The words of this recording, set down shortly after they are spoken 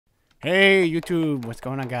Hey YouTube, what's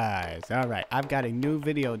going on guys? Alright, I've got a new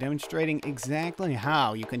video demonstrating exactly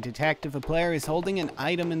how you can detect if a player is holding an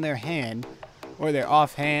item in their hand, or their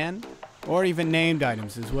offhand, or even named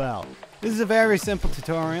items as well. This is a very simple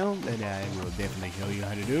tutorial that I will definitely show you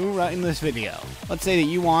how to do right in this video. Let's say that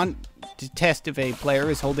you want to test if a player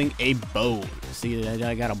is holding a bowl. See that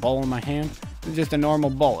I got a bowl in my hand? It's just a normal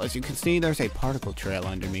bowl. As you can see, there's a particle trail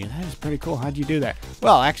under me. That is pretty cool. How'd you do that?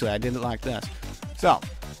 Well, actually, I did it like this. So,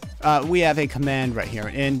 we have a command right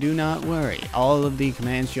here, and do not worry, all of the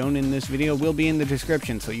commands shown in this video will be in the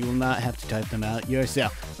description, so you will not have to type them out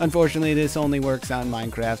yourself. Unfortunately, this only works on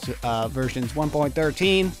Minecraft versions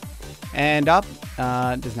 1.13 and up.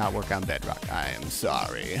 Does not work on Bedrock. I am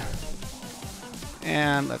sorry.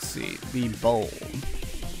 And let's see, the bowl.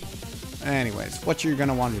 Anyways, what you're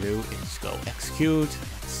gonna want to do is go execute.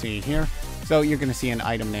 Let's see here. So you're gonna see an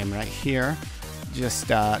item name right here.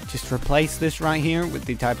 Just replace this right here with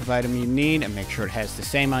the type of item you need and make sure it has the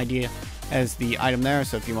same ID as the item there.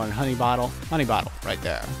 So if you want a honey bottle right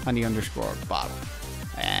there, honey underscore bottle.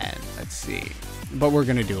 And let's see, but we're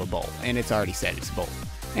gonna do a bowl, and it's already said it's a bowl.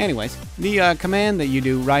 Anyways, the command that you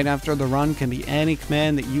do right after the run can be any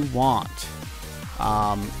command that you want.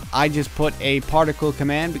 I just put a particle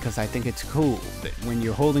command because I think it's cool that when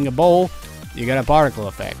you're holding a bowl, you get a particle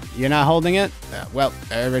effect. You're not holding it, well,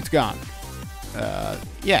 there it's gone.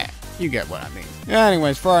 Yeah, you get what I mean.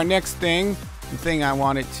 Anyways, for our next thing, the thing I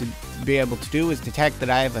wanted to be able to do is detect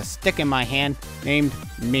that I have a stick in my hand named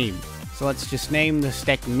meme. So let's just name the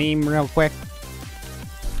stick meme real quick.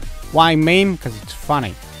 Why meme? Because it's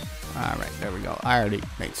funny. Alright, there we go. I already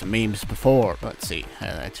made some memes before. Let's see.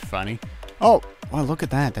 That's funny. Oh, well, look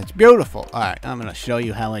at that. That's beautiful. Alright, I'm going to show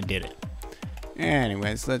you how I did it.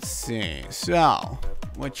 Anyways, let's see. So,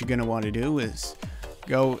 what you're going to want to do is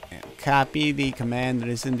go and copy the command that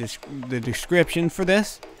is in the description for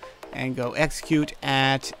this, and go execute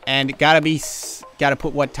at, and gotta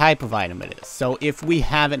put what type of item it is. So if we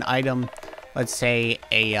have an item, let's say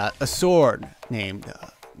a sword named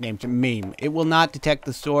meme, it will not detect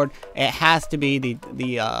the sword. It has to be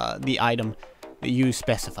the item that you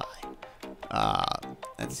specify.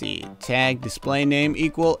 Let's see, tag display name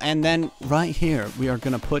equal, and then right here we are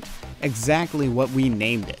gonna put exactly what we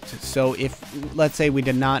named it. So if, let's say, we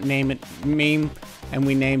did not name it meme and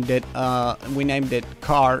we named it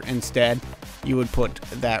car instead, you would put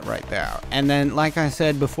that right there. And then, like I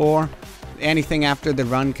said before, anything after the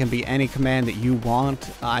run can be any command that you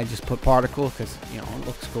want. I just put particle because, you know, it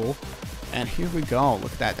looks cool. And here we go.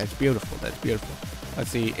 Look at that. That's beautiful. That's beautiful.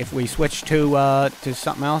 Let's see, if we switch to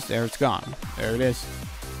something else, there it's gone. There it is.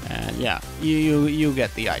 And yeah, you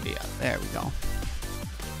get the idea. There we go.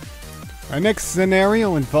 Our next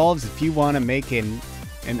scenario involves if you want to make an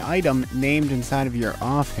item named inside of your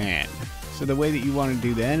offhand. So the way that you want to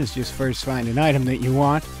do that is just first find an item that you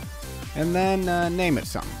want, and then name it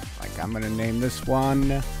something. Like I'm going to name this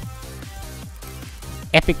one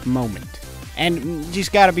Epic Moment. And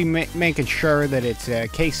just got to be making sure that it's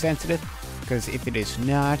case sensitive, because if it is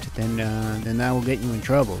not, then that will get you in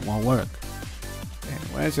trouble. It won't work.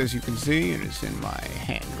 Anyways, as you can see, it is in my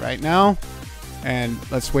hand right now. And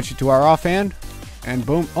let's switch it to our offhand. And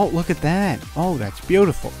boom. Oh, look at that. Oh, that's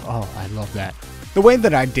beautiful. Oh, I love that. The way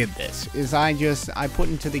that I did this is I put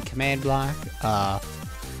into the command block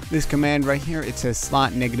this command right here. It says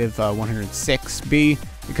slot negative 106B,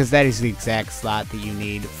 because that is the exact slot that you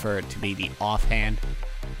need for it to be the offhand.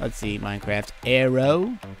 Let's see, Minecraft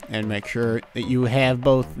arrow, and make sure that you have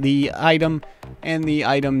both the item and the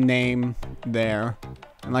item name there.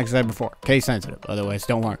 And like I said before, case sensitive, otherwise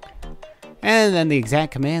don't work. And then the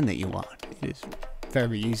exact command that you want. It is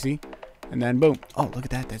very easy. And then boom. Oh, look at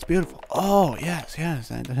that. That's beautiful. Oh, yes,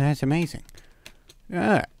 that's amazing.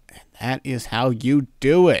 Yeah, that is how you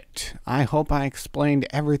do it. I hope I explained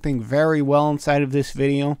everything very well inside of this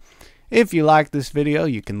video. If you liked this video,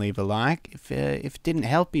 you can leave a like. If it didn't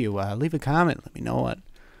help you, leave a comment. Let me know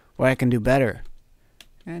what I can do better.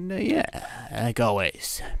 And yeah, like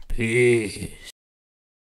always, peace.